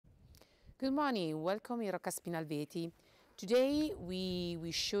Good morning, welcome in Roccaspinalveti. Today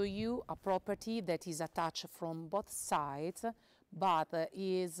we show you a property that is attached from both sides, but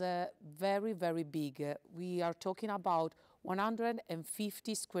is very big. We are talking about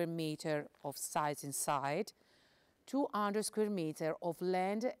 150 square meter of size inside, 200 square meter of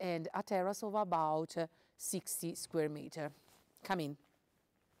land and a terrace of about 60 square meter. Come in.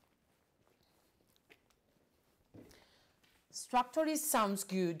 Structurally sounds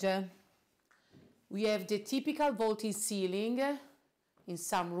good. We have the typical vaulted ceiling in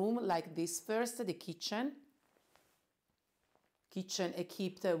some room like this. First, the kitchen. Kitchen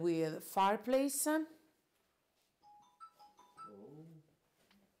equipped with fireplace.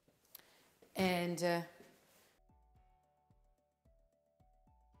 And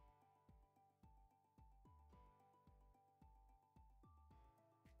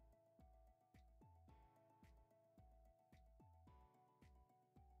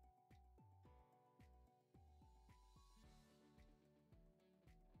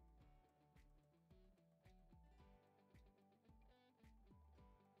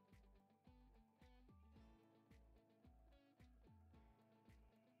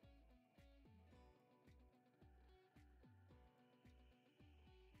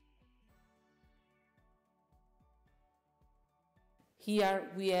here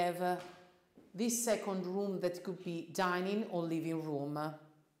we have this second room that could be dining or living room.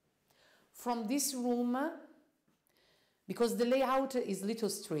 From this room, because the layout is a little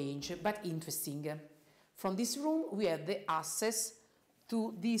strange but interesting, from this room we have the access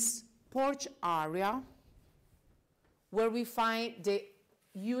to this porch area where we find the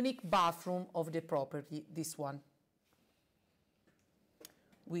unique bathroom of the property, this one,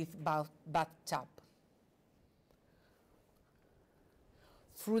 with bathtub.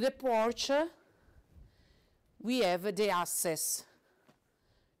 Through the porch, we have the access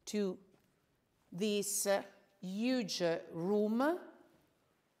to this huge room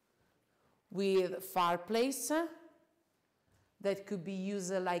with fireplace that could be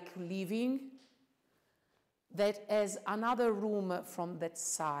used like living, that has another room from that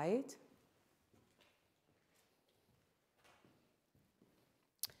side.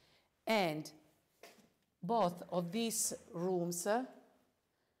 And both of these rooms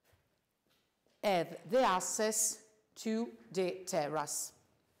have the access to the terrace.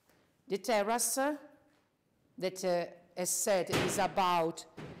 The terrace that, as said, is about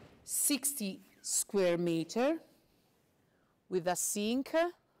 60 square meter with a sink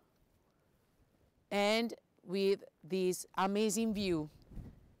and with this amazing view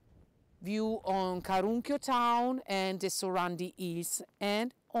on Carunchio town and the surrounding hills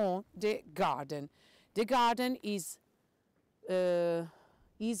and on the garden. The garden is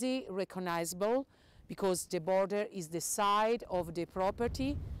easy recognizable because the border is the side of the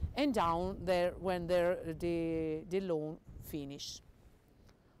property and down there when the lawn finish.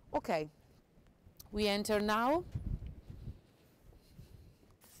 Okay, we enter now.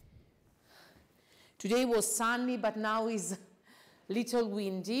 Today was sunny, but now is little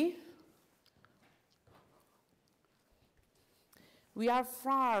windy. We are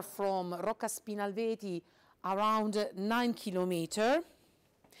far from Roccaspinalveti, around 9 kilometers.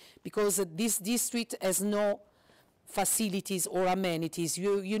 Because this district has no facilities or amenities.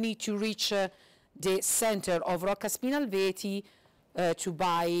 You need to reach the center of Roccaspinalveti to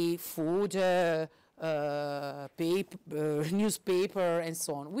buy food, newspaper and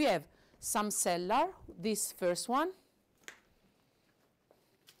so on. We have some cellar, this first one.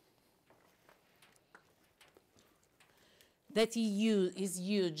 That is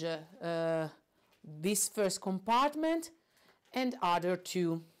huge, this first compartment and other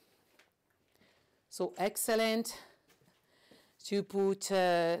two. So excellent to put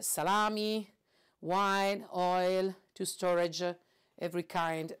salami, wine, oil, to storage every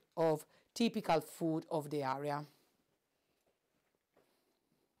kind of typical food of the area.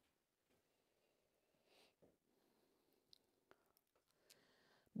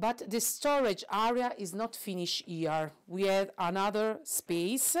 But the storage area is not finished here. We have another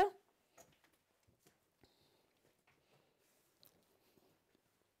space.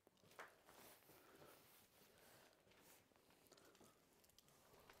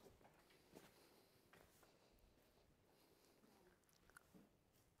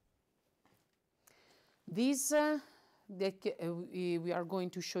 This that we are going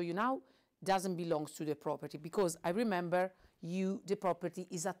to show you now doesn't belong to the property because I remember the property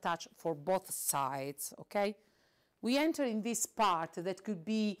is attached for both sides, okay? We enter in this part that could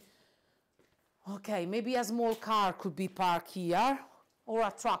be, okay, maybe a small car could be parked here or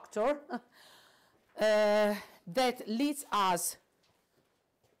a tractor that leads us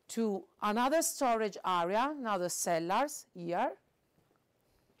to another storage area, another cellars here.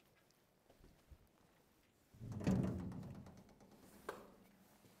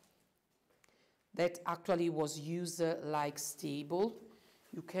 That actually was used like stable.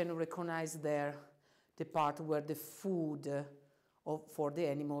 You can recognize there the part where the food for the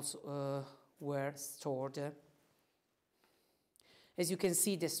animals were stored. As you can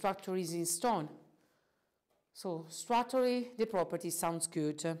see, the structure is in stone. So structurally, the property sounds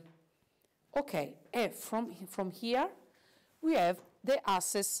good. Okay, and from here, we have the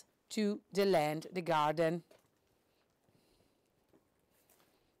access to the land, the garden.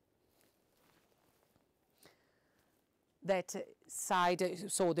 That side,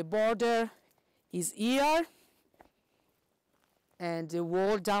 so the border is here, and the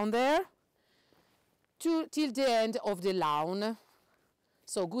wall down there, till the end of the lawn.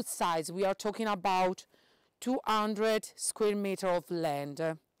 So good size, we are talking about 200 square meter of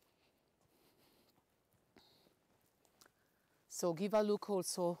land. So give a look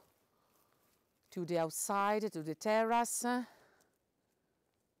also to the outside, to the terrace.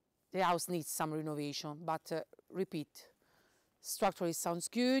 The house needs some renovation, but repeat, structurally sounds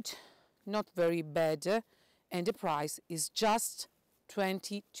good, not very bad, and the price is just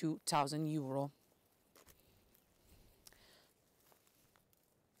 22,000 euro.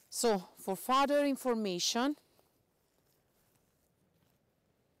 So for further information,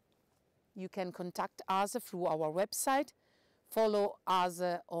 you can contact us through our website, follow us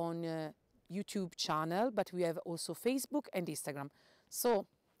on YouTube channel, but we have also Facebook and Instagram. So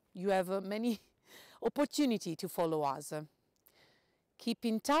you have many opportunity to follow us. Keep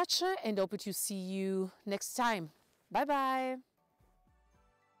in touch and hope to see you next time. Bye bye.